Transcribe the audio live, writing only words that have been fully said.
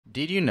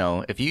Did you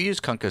know if you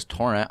use Kunkka's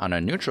Torrent on a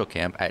neutral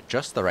camp at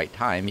just the right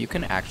time, you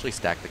can actually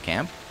stack the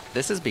camp?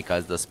 This is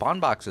because the spawn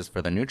boxes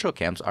for the neutral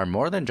camps are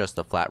more than just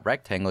the flat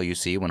rectangle you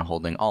see when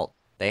holding Alt.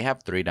 They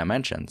have 3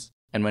 dimensions.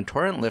 And when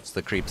Torrent lifts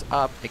the creeps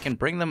up, it can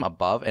bring them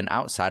above and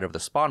outside of the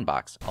spawn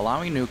box,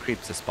 allowing new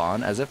creeps to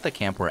spawn as if the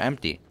camp were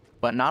empty.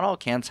 But not all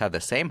camps have the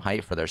same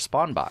height for their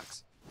spawn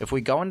box. If we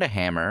go into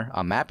Hammer,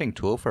 a mapping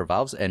tool for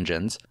Valve's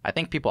engines, I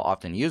think people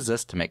often use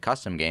this to make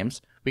custom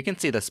games, we can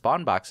see the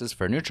spawn boxes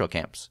for neutral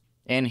camps.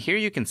 And here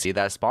you can see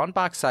that spawn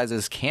box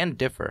sizes can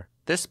differ.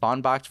 This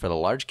spawn box for the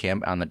large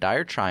camp on the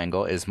dire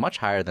triangle is much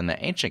higher than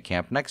the ancient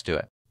camp next to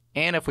it.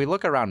 And if we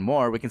look around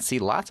more, we can see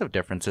lots of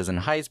differences in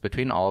heights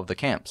between all of the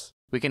camps.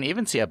 We can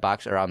even see a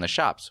box around the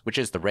shops, which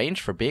is the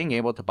range for being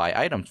able to buy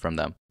items from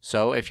them.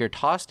 So if you're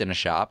tossed in a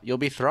shop, you'll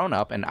be thrown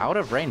up and out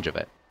of range of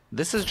it.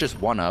 This is just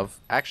one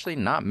of, actually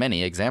not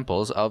many,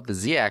 examples of the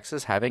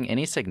Z-axis having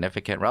any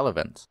significant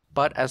relevance.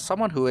 But as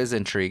someone who is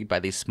intrigued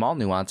by these small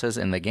nuances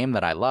in the game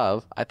that I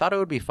love, I thought it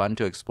would be fun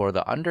to explore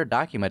the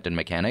underdocumented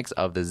mechanics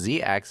of the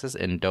Z-axis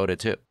in Dota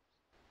 2.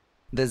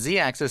 The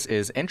Z-axis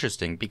is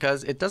interesting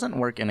because it doesn't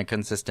work in a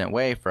consistent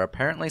way for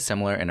apparently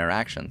similar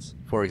interactions.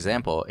 For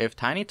example, if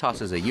Tiny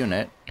tosses a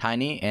unit,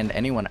 Tiny and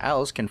anyone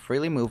else can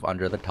freely move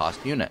under the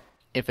tossed unit.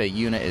 If a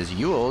unit is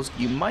Yule's,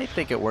 you might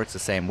think it works the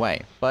same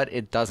way, but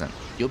it doesn't.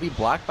 You'll be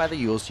blocked by the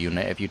Yule's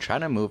unit if you try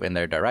to move in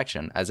their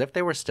direction, as if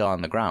they were still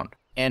on the ground.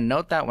 And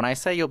note that when I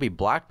say you'll be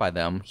blocked by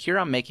them, here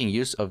I'm making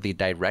use of the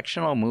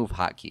directional move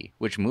hotkey,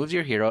 which moves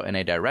your hero in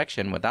a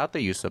direction without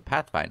the use of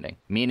pathfinding,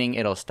 meaning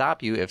it'll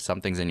stop you if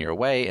something's in your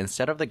way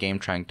instead of the game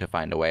trying to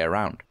find a way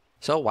around.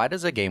 So why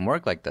does a game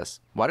work like this?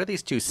 Why do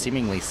these two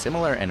seemingly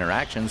similar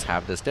interactions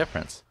have this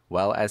difference?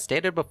 Well, as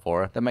stated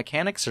before, the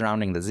mechanics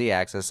surrounding the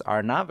Z-axis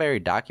are not very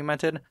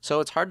documented, so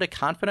it's hard to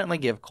confidently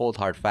give cold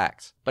hard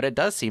facts. But it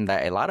does seem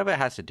that a lot of it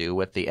has to do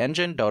with the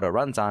engine Dota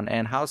runs on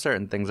and how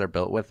certain things are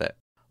built with it.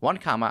 One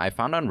comment I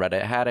found on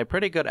Reddit had a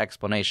pretty good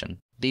explanation.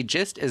 The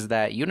gist is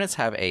that units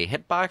have a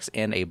hitbox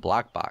and a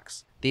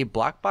blockbox. The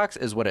blockbox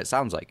is what it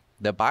sounds like,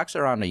 the box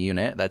around a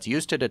unit that's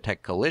used to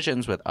detect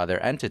collisions with other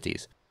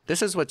entities.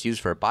 This is what's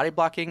used for body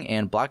blocking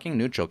and blocking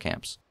neutral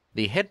camps.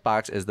 The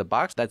hitbox is the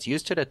box that's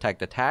used to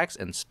detect attacks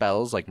and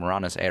spells like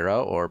Mirana's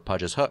Arrow or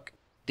Pudge's Hook.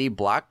 The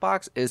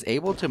blockbox is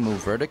able to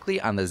move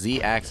vertically on the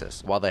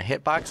Z-axis, while the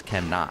hitbox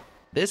cannot.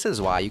 This is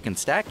why you can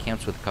stack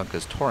camps with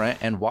Kunkka's Torrent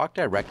and walk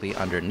directly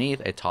underneath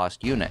a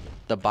tossed unit.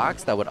 The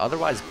box that would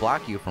otherwise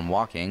block you from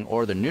walking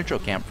or the neutral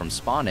camp from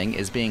spawning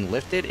is being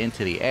lifted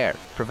into the air,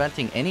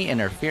 preventing any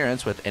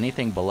interference with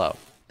anything below.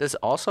 This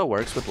also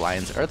works with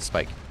Lion's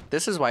Earthspike.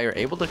 This is why you're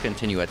able to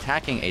continue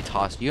attacking a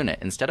tossed unit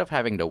instead of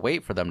having to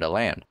wait for them to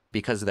land,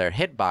 because their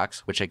hitbox,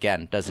 which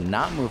again does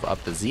not move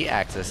up the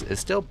Z-axis, is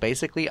still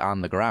basically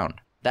on the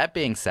ground. That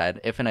being said,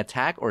 if an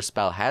attack or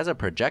spell has a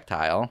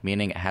projectile,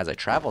 meaning it has a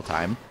travel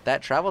time,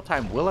 that travel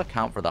time will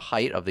account for the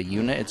height of the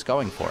unit it's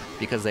going for,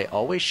 because they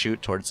always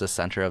shoot towards the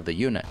center of the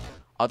unit.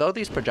 Although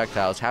these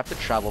projectiles have to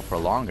travel for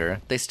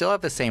longer, they still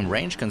have the same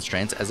range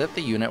constraints as if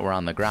the unit were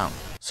on the ground.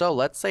 So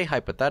let's say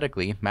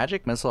hypothetically,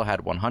 Magic Missile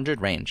had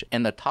 100 range,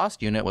 and the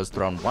tossed unit was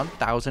thrown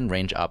 1000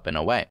 range up and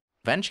away.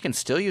 Venge can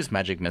still use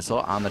Magic Missile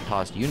on the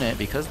tossed unit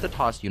because the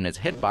tossed unit's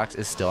hitbox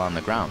is still on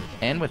the ground,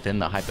 and within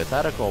the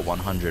hypothetical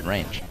 100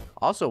 range.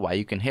 Also why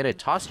you can hit a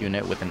tossed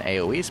unit with an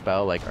AoE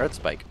spell like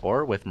Earthspike,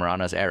 or with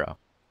Mirana's Arrow.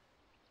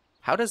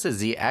 How does the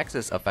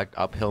Z-axis affect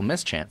uphill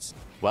miss chance?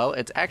 Well,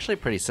 it's actually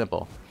pretty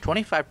simple.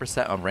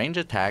 25% of range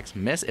attacks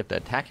miss if the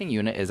attacking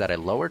unit is at a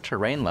lower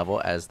terrain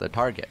level as the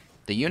target.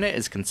 The unit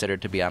is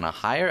considered to be on a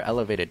higher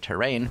elevated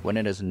terrain when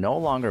it is no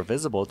longer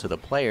visible to the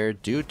player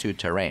due to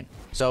terrain.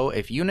 So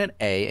if Unit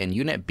A and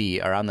Unit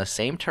B are on the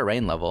same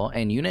terrain level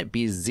and Unit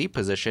B's Z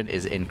position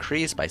is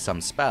increased by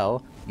some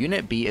spell,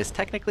 Unit B is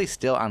technically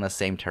still on the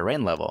same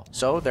terrain level,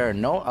 so there are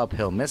no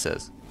uphill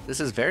misses. This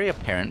is very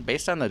apparent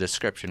based on the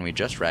description we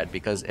just read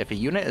because if a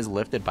unit is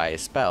lifted by a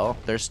spell,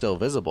 they're still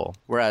visible.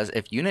 Whereas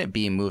if Unit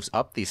B moves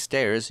up these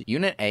stairs,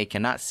 Unit A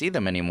cannot see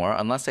them anymore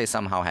unless they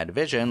somehow had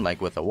vision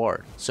like with a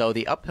ward. So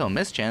the uphill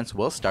miss chance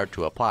will start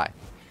to apply.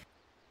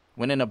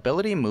 When an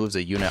ability moves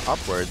a unit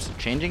upwards,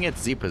 changing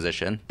its Z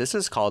position, this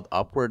is called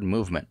upward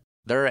movement.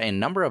 There are a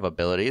number of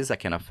abilities that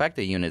can affect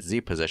a unit's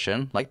Z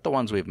position, like the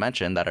ones we've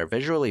mentioned that are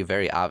visually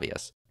very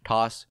obvious.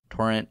 Toss,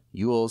 Torrent,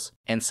 Yule's,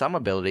 and some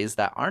abilities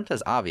that aren't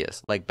as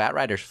obvious, like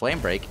Batrider's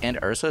Flamebreak and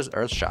Ursa's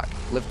Earthshock,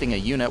 lifting a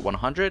unit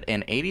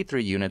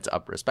 183 units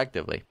up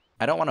respectively.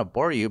 I don't want to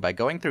bore you by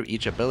going through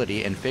each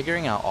ability and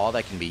figuring out all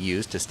that can be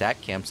used to stack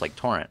camps like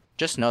Torrent.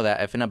 Just know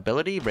that if an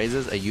ability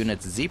raises a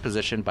unit's Z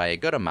position by a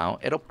good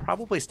amount, it'll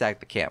probably stack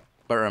the camp.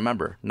 But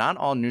remember, not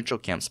all neutral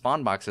camp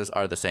spawn boxes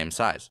are the same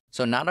size,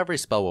 so not every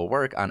spell will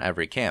work on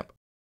every camp.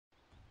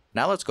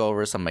 Now let's go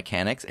over some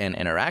mechanics and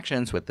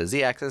interactions with the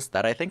Z-axis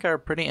that I think are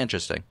pretty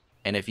interesting.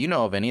 And if you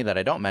know of any that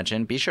I don't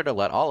mention, be sure to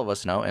let all of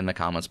us know in the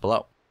comments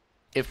below.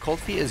 If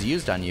Cold Feet is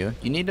used on you,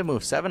 you need to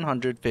move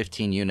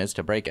 715 units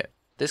to break it.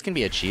 This can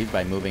be achieved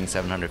by moving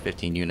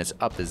 715 units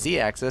up the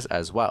Z-axis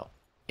as well.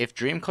 If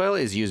Dream Coil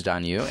is used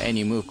on you and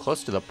you move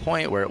close to the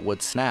point where it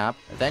would snap,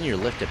 then you're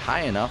lifted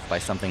high enough by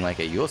something like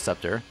a Yule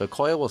Scepter, the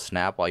coil will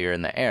snap while you're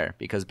in the air,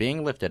 because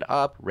being lifted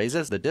up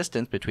raises the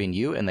distance between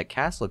you and the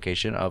cast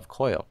location of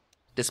coil.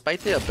 Despite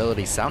the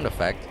ability sound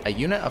effect, a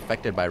unit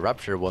affected by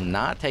Rupture will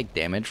not take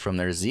damage from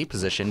their Z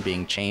position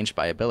being changed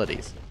by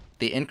abilities.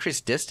 The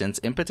increased distance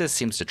Impetus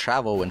seems to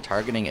travel when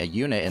targeting a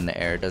unit in the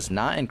air does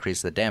not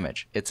increase the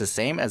damage. It's the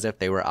same as if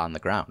they were on the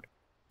ground.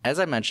 As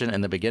I mentioned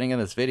in the beginning of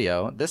this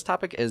video, this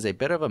topic is a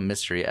bit of a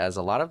mystery as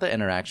a lot of the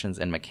interactions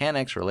and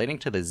mechanics relating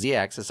to the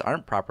Z-axis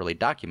aren't properly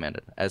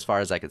documented, as far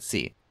as I could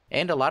see,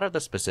 and a lot of the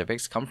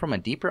specifics come from a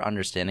deeper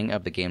understanding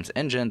of the game's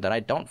engine that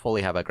I don't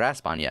fully have a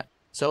grasp on yet.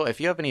 So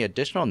if you have any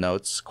additional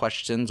notes,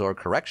 questions, or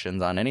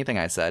corrections on anything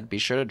I said, be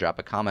sure to drop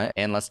a comment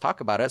and let's talk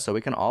about it so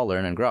we can all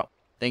learn and grow.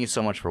 Thank you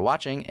so much for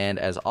watching, and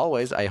as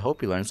always, I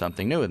hope you learned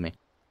something new with me.